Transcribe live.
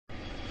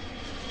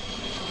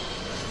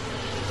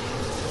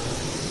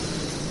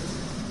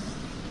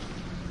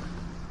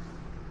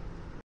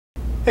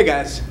Hey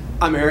guys,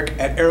 I'm Eric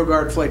at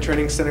AeroGuard Flight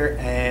Training Center,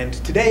 and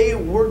today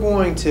we're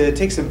going to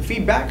take some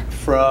feedback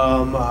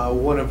from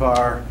one of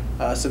our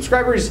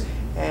subscribers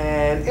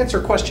and answer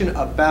a question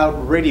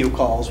about radio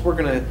calls. We're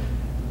going to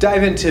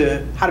dive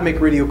into how to make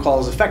radio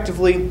calls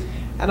effectively,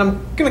 and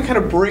I'm going to kind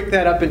of break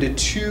that up into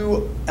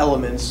two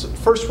elements.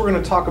 First, we're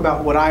going to talk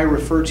about what I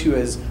refer to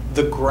as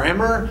the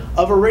grammar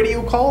of a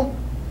radio call,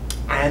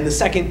 and the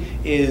second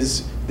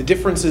is the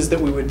differences that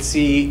we would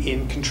see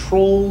in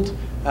controlled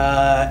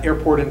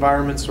airport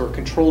environments or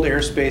controlled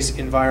airspace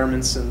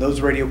environments and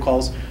those radio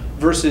calls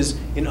versus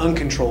in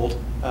uncontrolled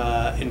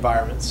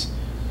environments.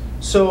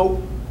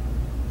 So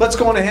let's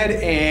go on ahead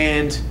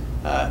and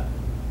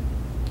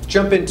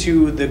jump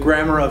into the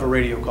grammar of a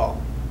radio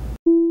call.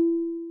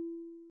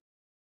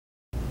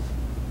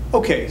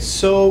 Okay,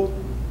 so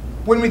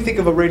when we think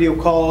of a radio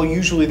call,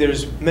 usually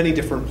there's many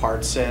different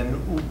parts,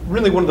 and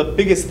really one of the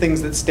biggest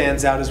things that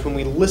stands out is when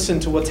we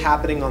listen to what's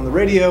happening on the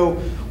radio,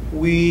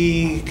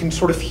 we can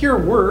sort of hear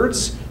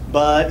words,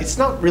 but it's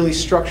not really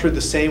structured the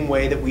same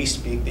way that we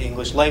speak the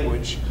English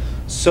language.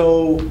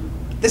 So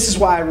this is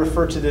why I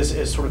refer to this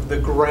as sort of the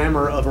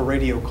grammar of a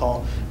radio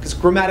call, because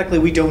grammatically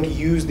we don't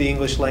use the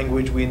English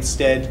language, we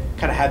instead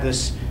kind of have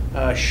this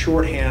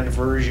shorthand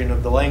version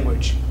of the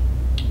language.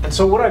 And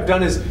so what I've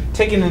done is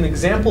taken an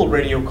example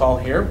radio call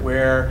here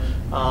where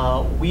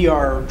we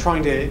are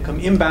trying to come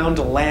inbound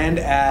to land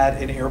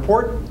at an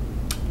airport,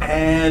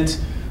 and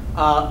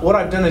what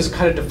I've done is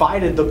kind of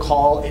divided the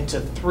call into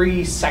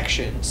three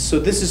sections. So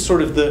this is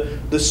sort of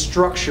the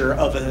structure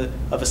of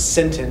a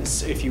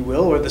sentence, if you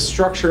will, or the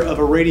structure of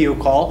a radio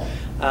call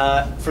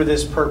for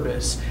this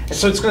purpose. And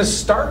so it's going to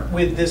start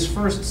with this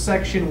first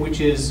section, which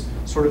is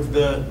sort of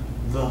the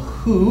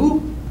who,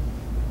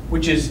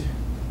 which is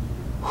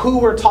who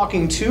we're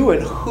talking to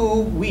and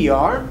who we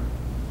are.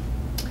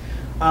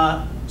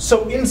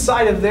 So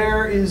inside of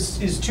there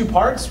is two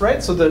parts,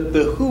 right? So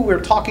the who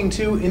we're talking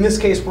to, in this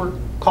case we're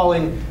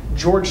calling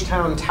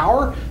Georgetown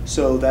Tower.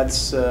 So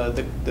that's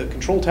the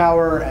control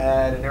tower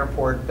at an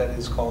airport that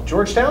is called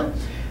Georgetown.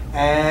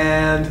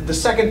 And the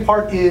second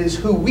part is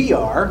who we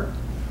are.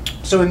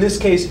 So in this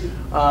case,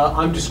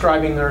 I'm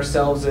describing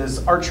ourselves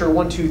as Archer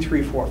 1, 2,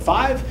 3, 4,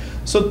 5.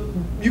 So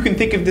you can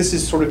think of this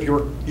as sort of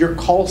your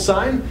call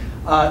sign.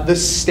 The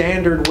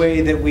standard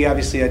way that we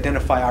obviously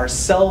identify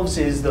ourselves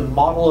is the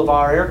model of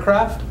our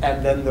aircraft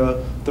and then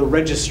the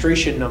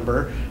registration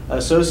number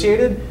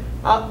associated.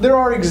 There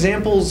are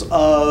examples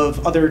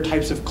of other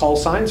types of call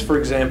signs. For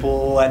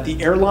example, at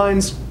the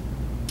airlines,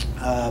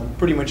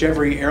 pretty much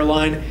every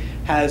airline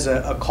has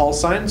a call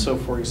sign. So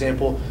for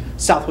example,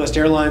 Southwest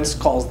Airlines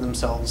calls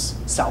themselves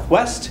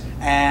Southwest,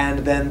 and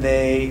then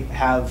they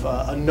have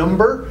a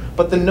number,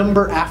 but the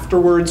number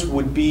afterwards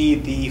would be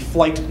the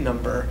flight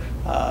number.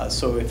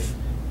 So if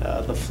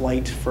the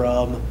flight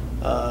from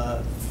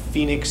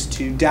Phoenix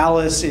to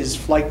Dallas is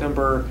flight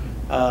number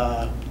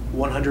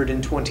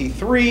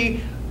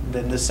 123,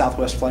 then the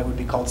Southwest flight would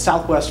be called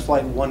Southwest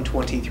Flight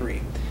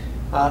 123.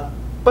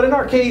 But in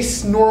our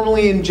case,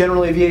 normally in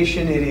general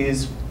aviation, it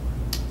is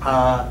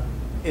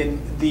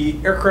in the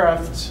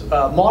aircraft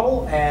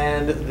model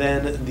and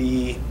then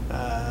the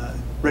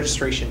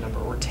registration number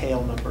or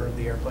tail number of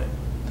the airplane.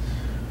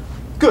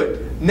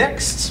 Good.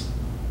 Next,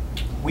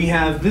 we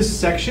have this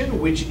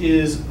section, which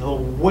is the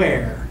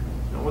where.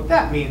 Now what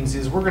that means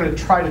is we're going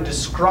to try to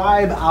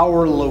describe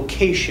our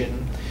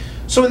location.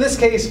 So in this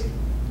case,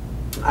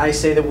 I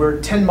say that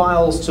we're 10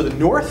 miles to the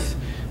north.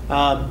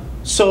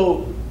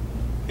 So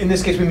in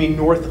this case, we mean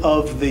north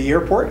of the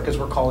airport because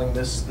we're calling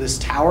this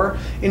tower.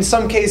 In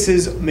some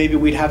cases, maybe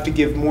we'd have to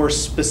give more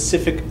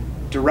specific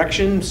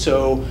direction.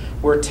 So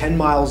we're 10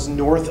 miles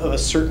north of a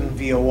certain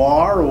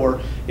VOR,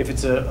 or if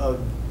it's a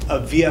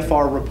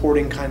VFR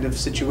reporting kind of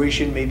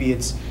situation, maybe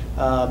it's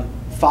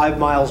 5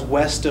 miles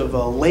west of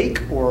a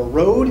lake or a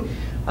road.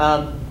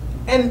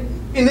 And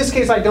in this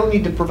case, I don't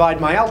need to provide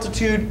my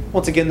altitude.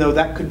 Once again, though,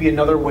 that could be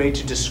another way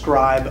to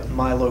describe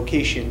my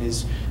location,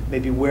 is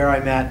maybe where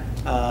I'm at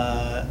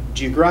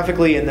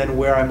geographically and then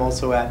where I'm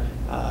also at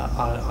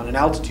on an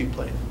altitude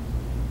plane.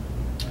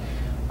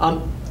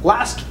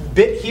 Last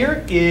bit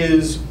here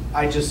is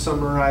I just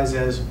summarize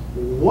as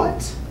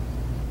what.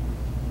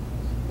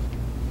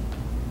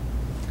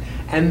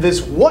 And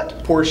this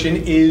what portion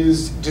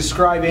is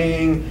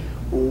describing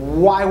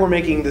why we're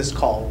making this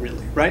call,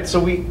 really, right? So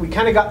we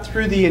kind of got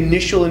through the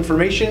initial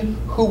information,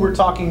 who we're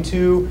talking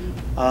to,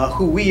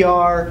 who we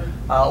are,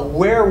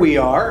 where we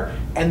are,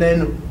 and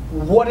then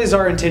what is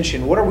our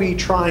intention? What are we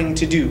trying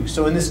to do?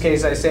 So in this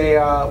case, I say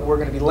we're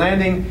going to be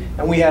landing,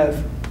 and we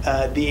have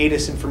the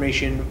ATIS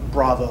information,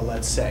 Bravo,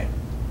 let's say.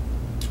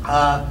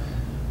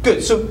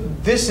 Good, so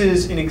this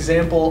is an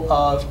example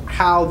of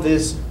how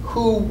this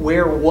who,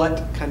 where,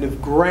 what kind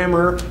of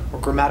grammar or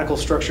grammatical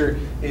structure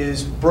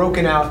is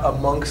broken out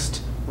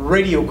amongst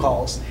radio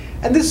calls.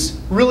 And this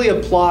really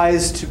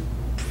applies to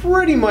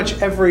pretty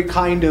much every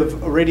kind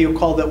of radio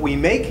call that we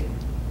make.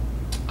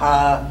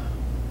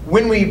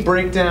 when we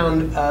break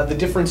down the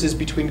differences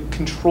between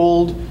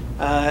controlled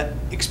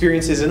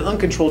experiences and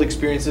uncontrolled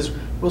experiences,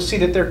 we'll see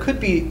that there could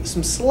be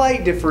some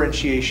slight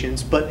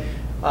differentiations, but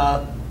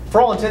for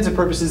all intents and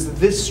purposes,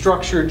 this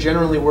structure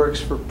generally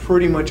works for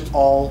pretty much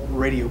all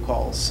radio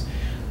calls.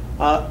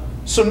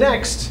 So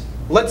next,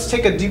 let's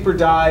take a deeper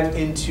dive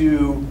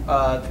into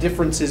the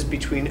differences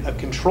between a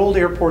controlled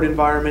airport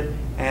environment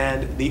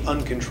and the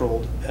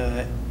uncontrolled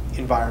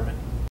environment.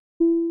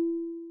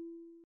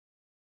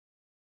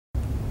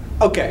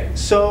 Okay,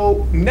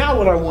 so now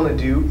what I want to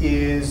do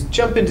is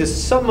jump into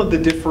some of the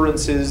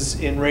differences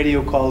in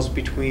radio calls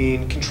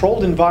between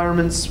controlled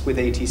environments with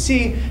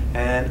ATC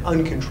and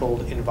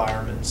uncontrolled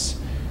environments.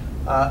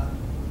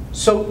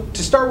 So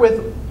to start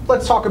with,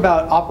 let's talk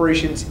about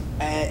operations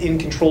in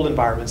controlled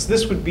environments.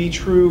 This would be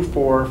true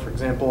for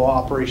example,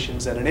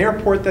 operations at an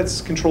airport that's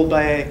controlled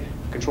by a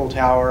control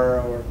tower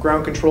or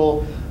ground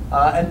control.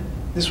 And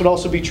this would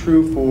also be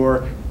true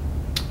for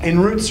en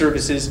route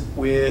services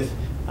with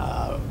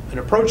an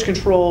approach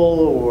control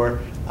or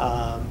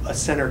a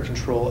center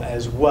control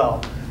as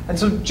well. And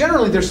so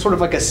generally there's sort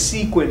of like a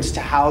sequence to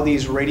how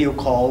these radio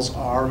calls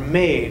are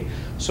made.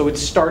 So it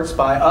starts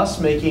by us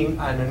making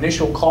an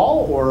initial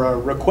call or a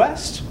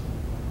request.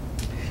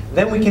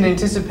 Then we can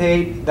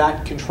anticipate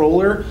that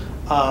controller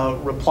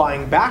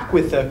replying back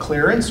with a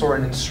clearance or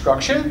an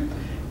instruction.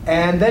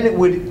 And then it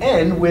would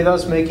end with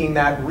us making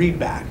that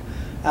readback.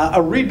 A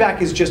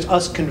readback is just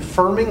us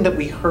confirming that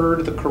we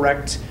heard the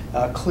correct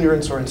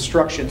clearance or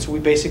instruction. So we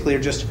basically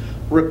are just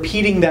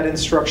repeating that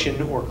instruction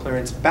or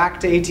clearance back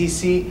to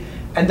ATC.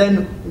 And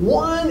then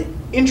one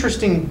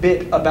interesting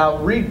bit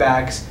about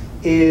readbacks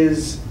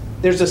is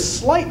there's a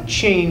slight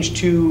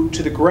change to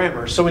the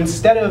grammar. So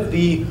instead of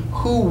the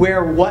who,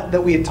 where, what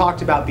that we had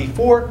talked about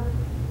before,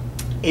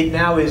 it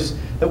now is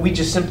that we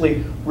just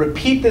simply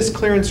repeat this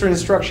clearance or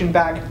instruction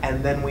back,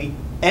 and then we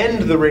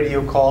end the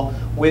radio call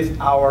with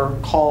our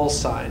call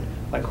sign,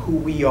 like who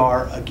we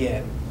are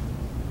again.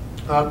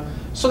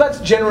 So that's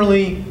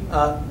generally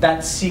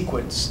that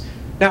sequence.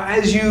 Now,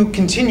 as you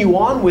continue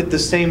on with the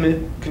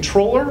same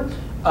controller,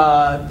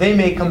 they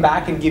may come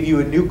back and give you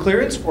a new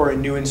clearance or a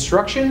new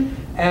instruction,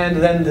 and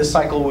then the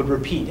cycle would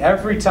repeat.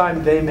 Every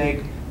time they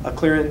make a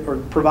clearance or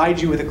provide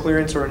you with a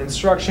clearance or an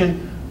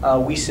instruction,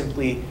 we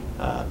simply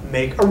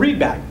make a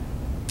readback.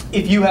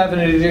 If you have an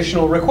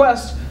additional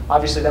request,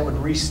 obviously that would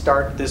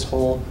restart this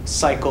whole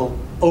cycle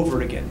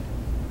over again.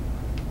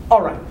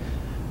 All right,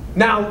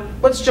 now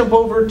let's jump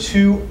over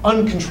to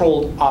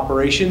uncontrolled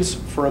operations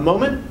for a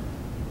moment.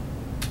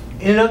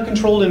 In an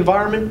uncontrolled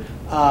environment,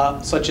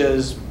 such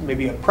as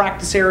maybe a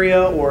practice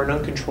area or an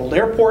uncontrolled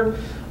airport,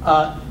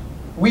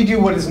 we do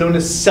what is known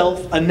as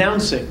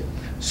self-announcing.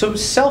 So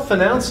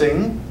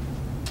self-announcing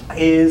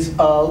is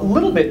a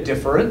little bit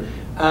different.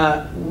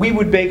 We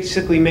would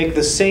basically make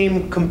the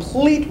same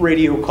complete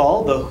radio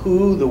call, the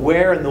who, the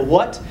where, and the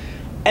what,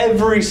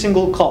 every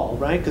single call,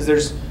 right? Because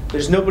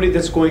there's nobody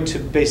that's going to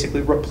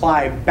basically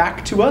reply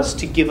back to us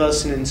to give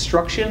us an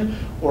instruction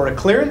or a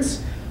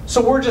clearance.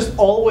 So we're just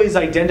always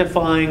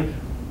identifying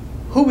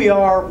who we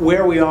are,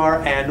 where we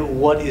are, and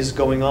what is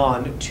going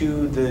on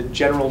to the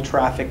general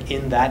traffic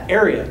in that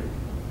area.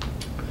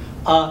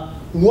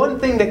 One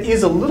thing that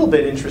is a little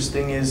bit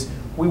interesting is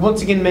we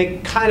once again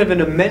make kind of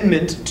an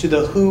amendment to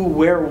the who,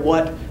 where,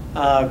 what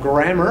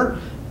grammar.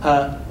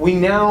 We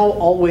now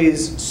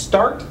always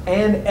start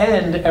and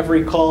end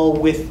every call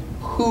with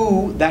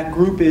who that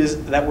group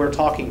is that we're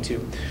talking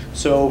to.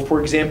 So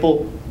for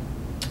example,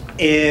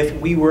 if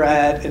we were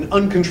at an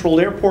uncontrolled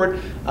airport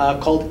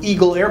called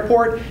Eagle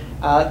Airport,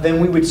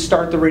 then we would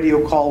start the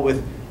radio call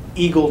with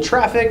Eagle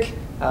traffic,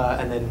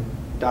 and then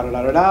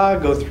da-da-da-da-da,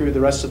 go through the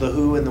rest of the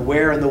who and the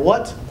where and the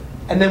what.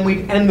 And then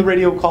we'd end the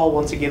radio call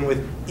once again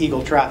with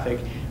Eagle traffic.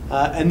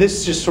 And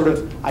this just sort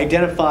of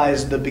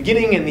identifies the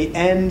beginning and the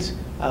end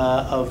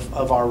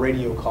of our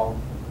radio call.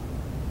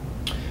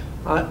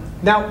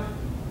 Now,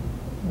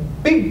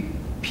 big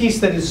piece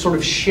that is sort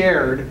of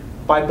shared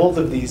by both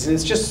of these, and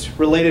it's just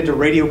related to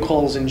radio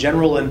calls in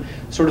general and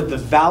sort of the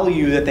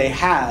value that they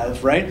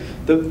have, right?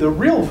 The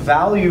real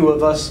value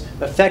of us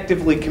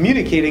effectively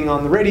communicating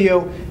on the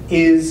radio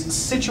is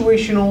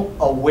situational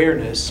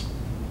awareness.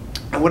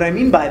 And what I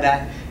mean by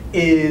that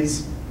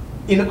is,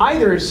 in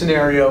either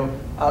scenario,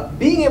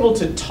 being able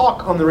to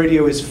talk on the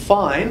radio is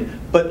fine,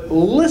 but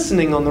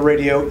listening on the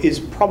radio is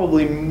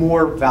probably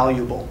more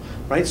valuable,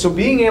 right? So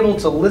being able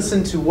to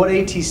listen to what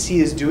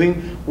ATC is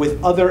doing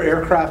with other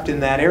aircraft in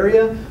that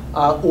area,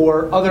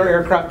 or other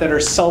aircraft that are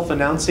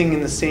self-announcing in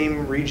the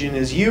same region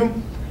as you,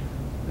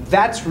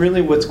 that's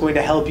really what's going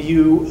to help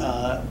you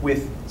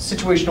with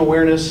situational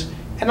awareness.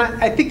 And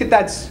I think that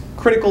that's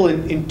critical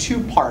in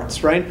two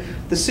parts, right?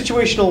 The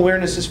situational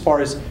awareness as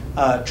far as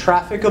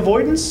traffic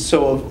avoidance,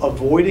 so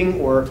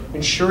avoiding or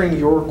ensuring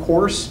your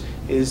course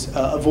is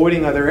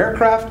avoiding other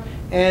aircraft.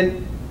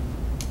 And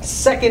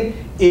second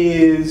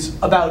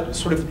is about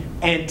sort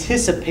of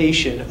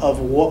anticipation of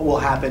what will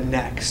happen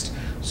next.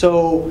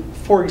 So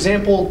for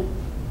example,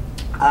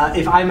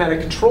 if I'm at a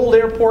controlled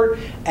airport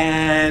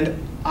and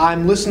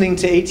I'm listening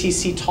to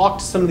ATC talk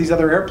to some of these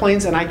other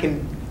airplanes, and I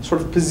can sort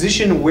sort of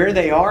position where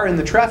they are in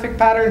the traffic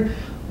pattern,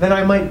 then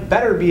I might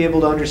better be able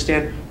to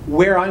understand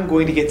where I'm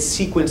going to get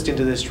sequenced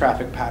into this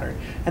traffic pattern.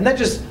 And that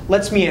just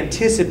lets me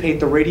anticipate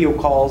the radio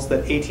calls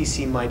that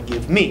ATC might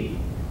give me.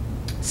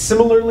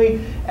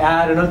 Similarly,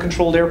 at an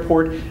uncontrolled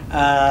airport,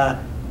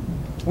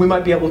 we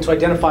might be able to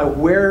identify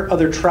where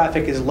other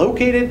traffic is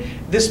located.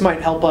 This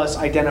might help us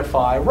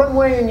identify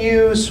runway in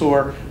use,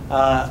 or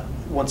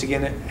once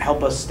again,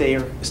 help us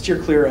steer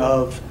clear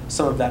of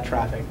some of that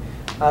traffic.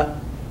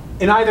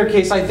 In either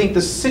case, I think the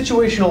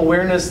situational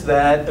awareness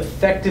that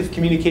effective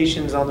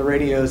communications on the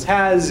radios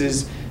has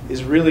is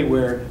really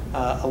where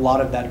a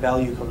lot of that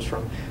value comes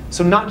from.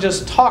 So not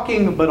just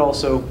talking, but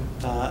also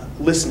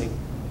listening.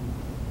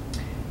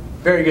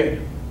 Very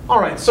good. All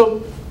right,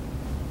 so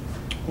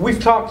we've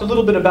talked a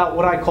little bit about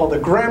what I call the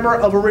grammar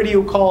of a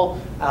radio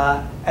call,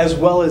 as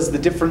well as the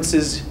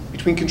differences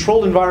between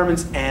controlled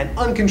environments and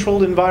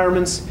uncontrolled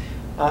environments.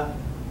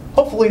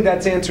 Hopefully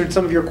that's answered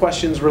some of your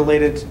questions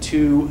related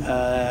to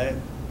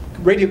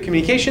radio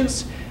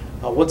communications.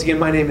 Once again,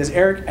 my name is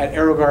Eric at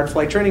AeroGuard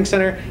Flight Training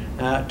Center.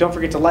 Don't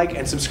forget to like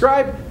and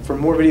subscribe for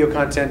more video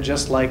content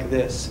just like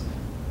this.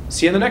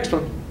 See you in the next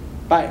one.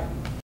 Bye.